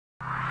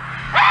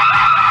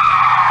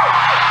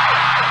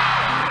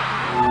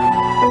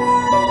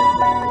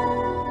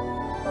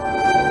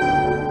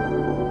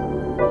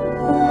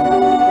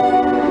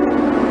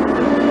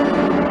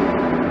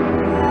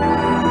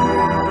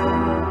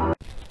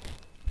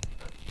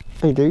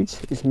Hey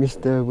dudes, it's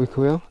Mr.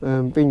 Wickwell.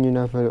 Bringing you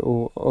another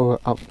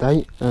little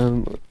update.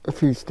 A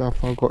few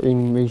stuff I got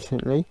in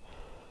recently.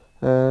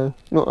 Not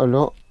a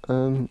lot.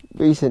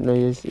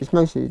 Recently it's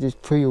mostly just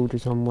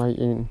pre-orders I'm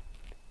waiting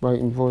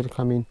for to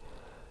come in,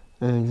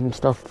 and some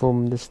stuff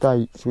from the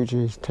States which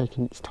is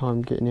taking its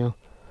time getting here.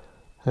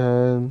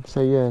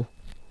 So yeah.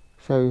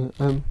 So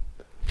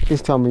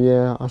this time of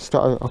year I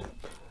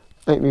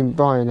ain't been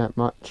buying that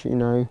much, you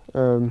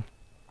know.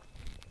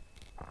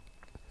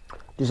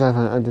 Just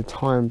haven't had the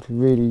time to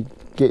really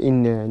get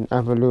in there and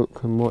have a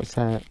look and what's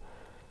that.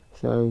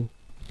 So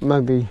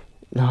maybe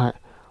like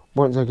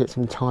once I get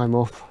some time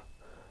off,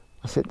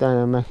 I sit down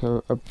and make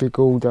a big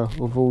order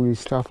of all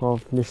this stuff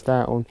I've missed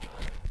out on.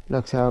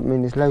 Like I say, I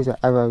mean there's loads of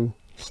Arrow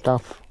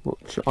stuff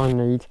which I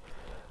need.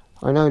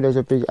 I know there's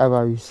a big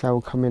Arrow sale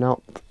coming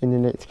up in the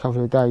next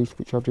couple of days,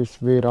 which I've just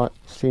realised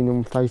seen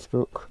on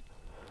Facebook.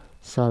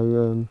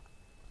 So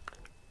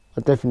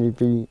I'll definitely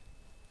be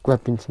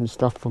grabbing some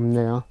stuff from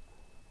there.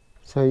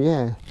 So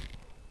yeah,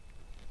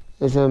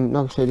 there's like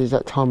I said, there's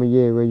that time of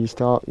year where you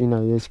start, you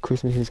know, there's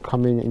Christmas is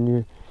coming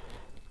and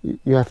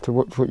you have to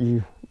watch what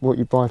you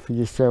buy for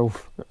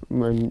yourself,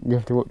 and you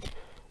have to watch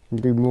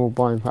and do more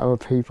buying for other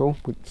people,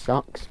 which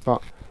sucks,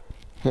 but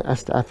it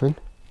has to happen.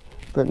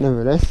 But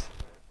nevertheless,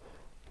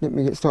 let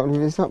me get started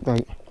with this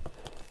update.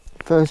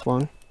 First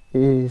one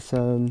is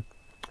from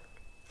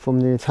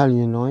the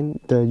Italian line,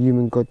 the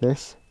Human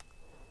Goddess.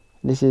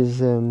 This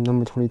is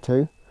number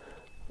 22.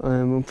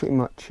 I'm pretty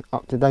much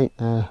up to date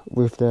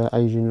with the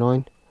Asian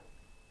line,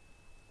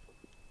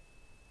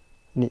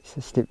 and it's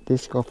a slip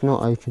disc. I've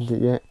not opened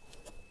it yet,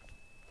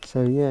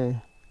 so yeah,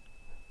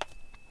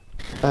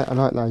 I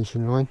like the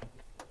Asian line.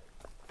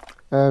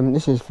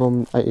 This is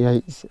from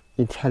 88's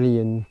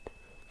Italian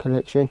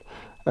collection.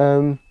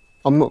 I'm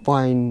not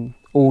buying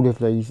all of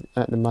these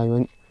at the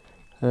moment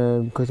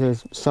because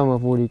there's some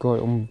I've already got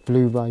on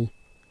Blu-ray,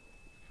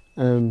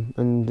 and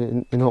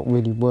they're not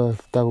really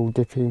worth double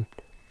dipping,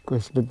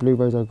 because the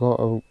Blu-rays I got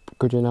are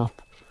good enough,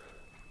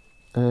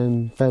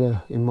 and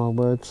better in my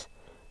words.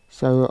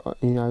 So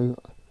you know,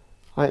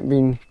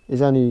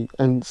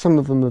 and some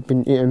of them have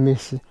been hit and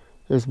miss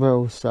as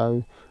well,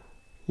 so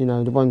you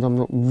know, the ones I'm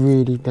not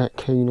really that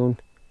keen on.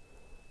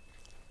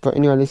 But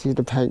anyway, this is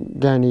the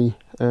Pagani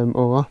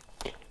Aura.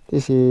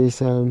 This is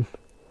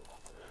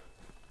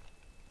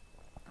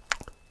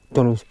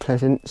Donald's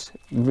Pleasance.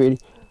 Really,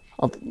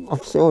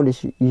 I've saw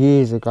this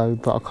years ago,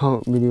 but I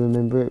can't really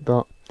remember it.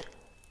 But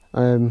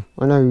I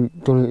know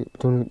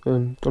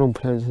Donald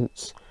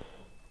Pleasance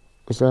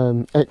was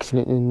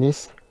excellent in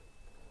this,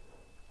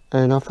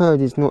 and I've heard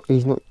he's not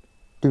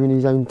doing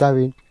his own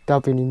dubbing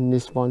in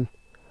this one.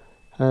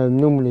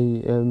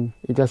 Normally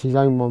he does his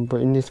own one, but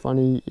in this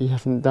one he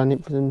hasn't done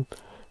it, for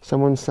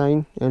someone's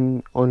saying,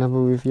 and on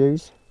other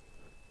reviews.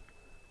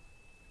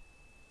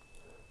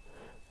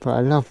 But I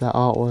love that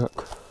artwork.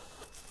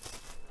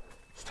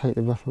 Let's take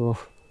the wrapper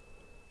off.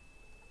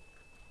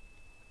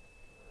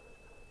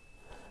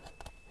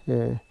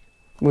 Yeah,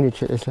 I'm gonna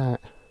check this out.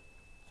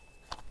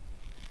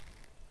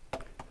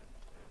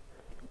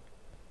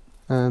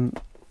 Another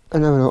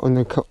lot on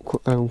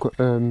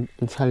the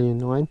Italian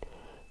line,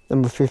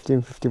 number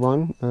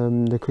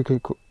 1551, the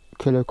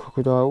Killer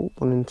Crocodile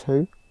 1 and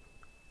 2.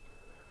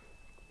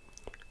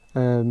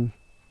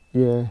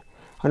 Yeah,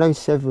 I know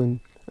Severin,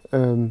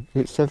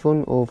 it's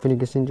Severin or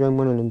Vinegar Syndrome,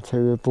 one of them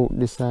two have bought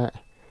this out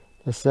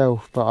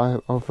themselves,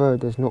 but I've heard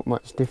there's not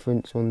much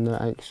difference on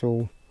the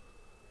actual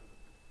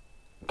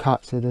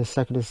cuts. They're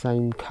exactly the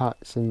same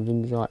cuts and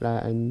things like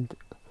that, and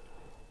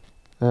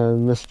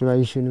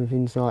restoration and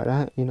things like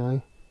that, you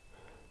know.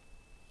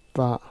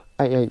 But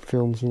 88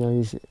 Films, you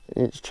know,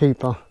 it's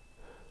cheaper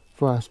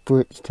for us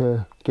Brits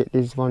to get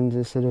these ones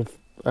instead of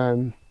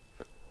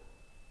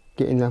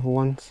getting other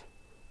ones.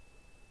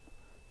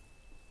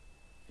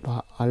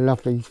 But I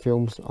love these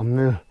films. I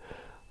remember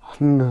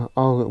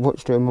I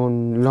watched them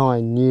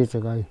online years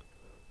ago,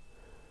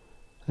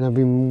 and I've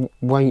been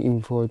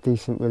waiting for a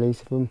decent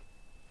release of them.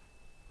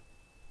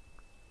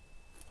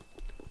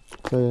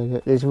 So yeah,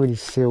 there's really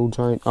sealed.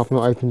 I've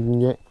not opened them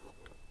yet.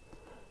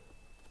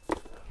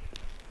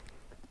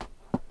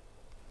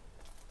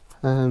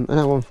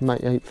 Another one from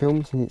 88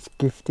 Films, and it's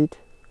Gifted.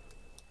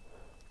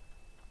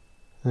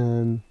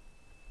 Been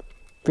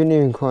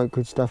hearing quite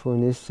good stuff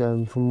on this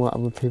from what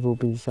other people have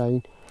been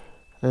saying,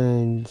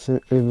 and so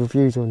the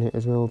reviews on it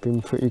as well have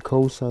been pretty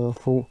cool, so I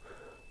thought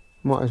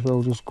might as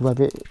well just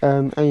grab it.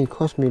 And it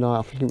cost me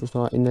like, I think it was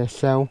like in their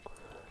sale,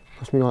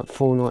 cost me like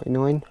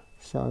 $4.99,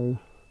 so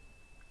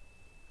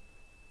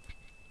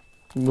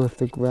worth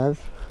the grab.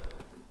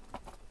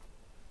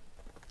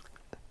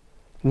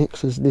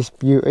 Next is this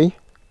beauty,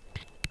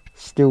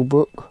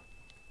 Steelbook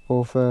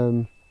of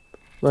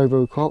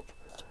Robocop.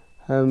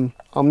 I'm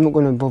not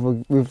going to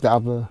bother with the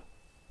other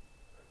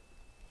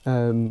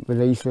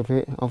release of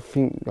it. I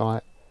think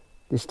like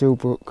the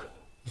Steelbook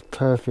is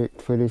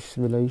perfect for this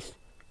release.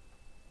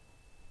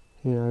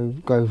 You know,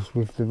 goes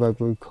with the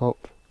Robocop.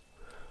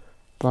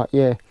 But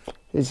yeah,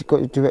 it's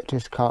got the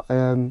director's cut.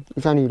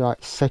 It's only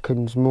like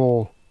seconds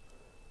more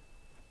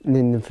and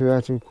then the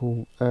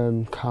theatrical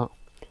cut,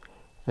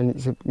 and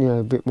it's a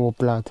bit more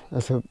blood.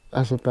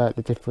 That's about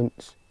the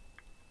difference.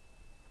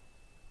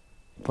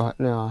 But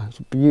no, it's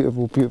a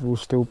beautiful, beautiful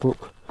still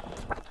book,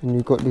 and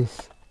you've got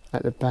this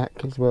at the back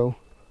as well.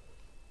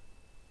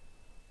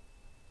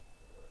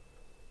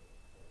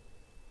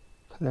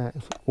 That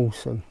is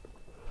awesome.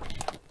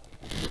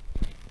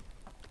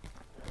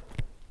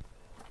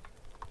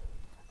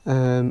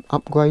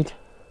 Upgrade.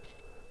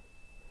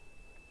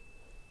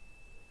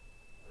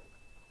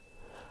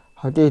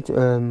 I did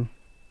I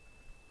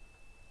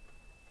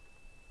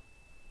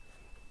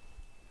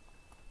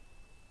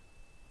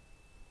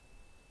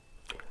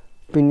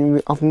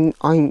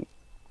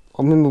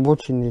remember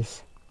watching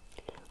this.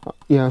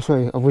 Yeah,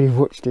 sorry, I've already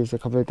watched this a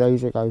couple of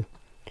days ago.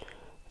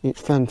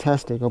 It's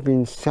fantastic. I've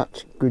been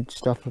such good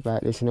stuff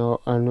about this, and I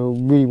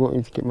really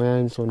wanted to get my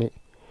hands on it.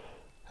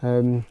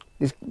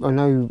 I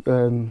know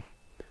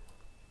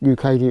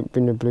UK didn't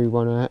bring the blue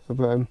one out,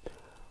 but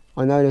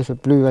I know there's a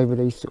Blu-ray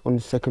release on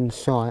the second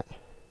site,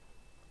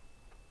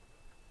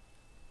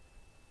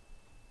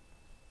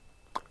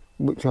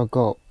 which I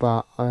got,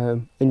 but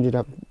ended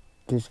up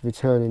just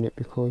returning it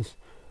because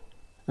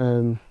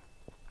it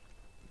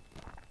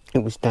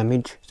was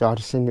damaged, so I had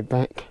to send it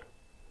back.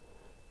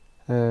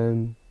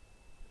 And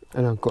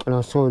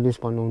I saw this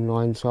one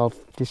online, so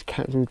I've just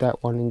cancelled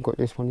that one and got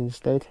this one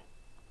instead.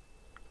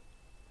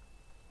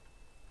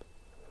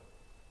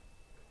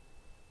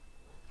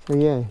 So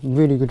yeah,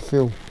 really good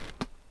film.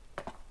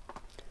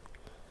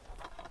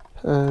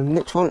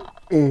 Next one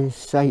is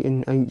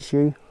Satan Hates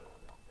You.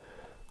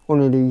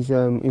 One of these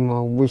in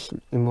my wish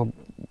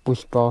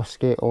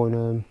basket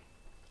on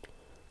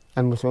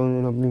Amazon,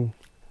 and I've been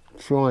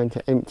trying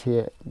to empty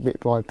it bit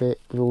by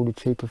bit with all the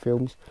cheaper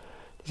films.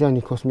 It's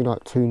only cost me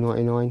like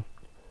 $2.99,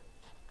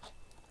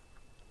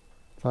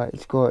 but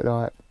it's got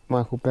like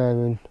Michael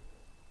Baron,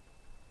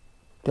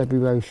 Debbie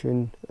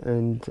Rochen,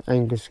 and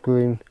Angus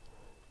Grimm.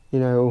 You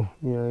know,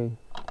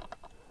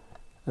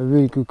 a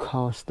really good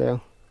cast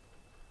there.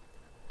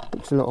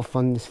 It's a lot of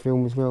fun, this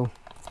film as well.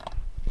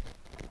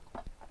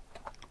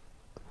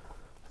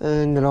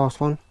 And the last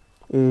one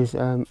is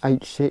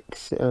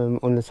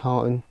H6 on the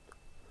Tartan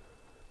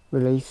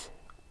release.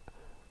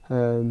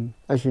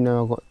 As you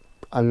know,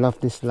 I love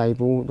this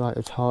label, like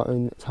the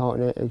Tartan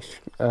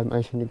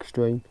Asian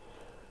Extreme.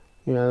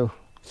 You know,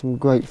 some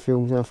great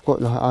films, and I've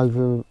got like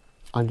over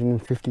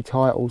 150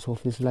 titles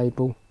off this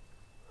label.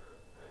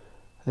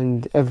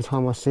 And every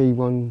time I see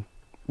one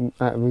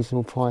at a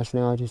reasonable price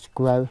now, I just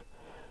grab.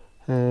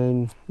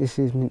 And this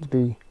is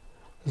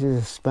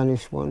a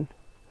Spanish one.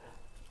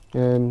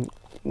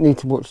 Need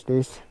to watch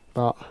this,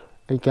 but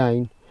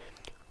again,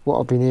 what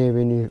I've been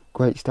hearing is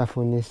great stuff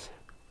on this,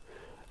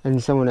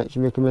 and someone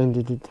actually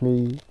recommended it to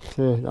me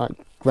to like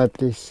grab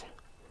this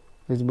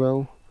as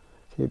well,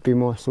 so it'd be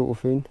my sort of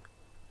thing.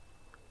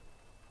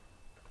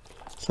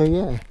 So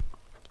yeah,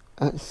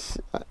 that's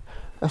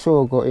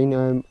all I got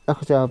in. Like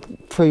I said,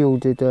 I've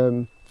pre-ordered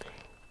some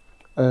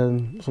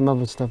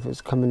other stuff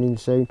that's coming in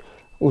soon.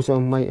 Also,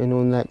 I'm waiting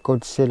on that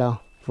Godzilla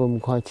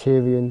from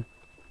Criterion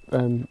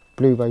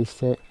Blu-ray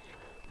set.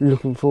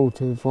 Looking forward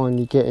to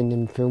finally getting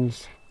them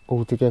films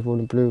all together on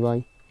a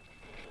Blu-ray.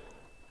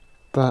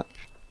 But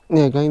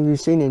yeah, again, if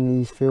you've seen any of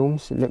these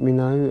films, let me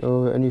know,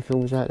 or any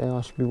films out there I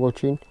should be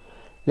watching.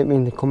 Let me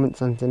in the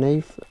comments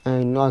underneath,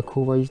 and like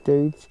always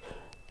dudes,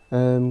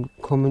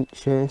 comment,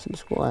 share and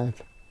subscribe.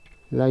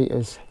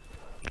 Laters.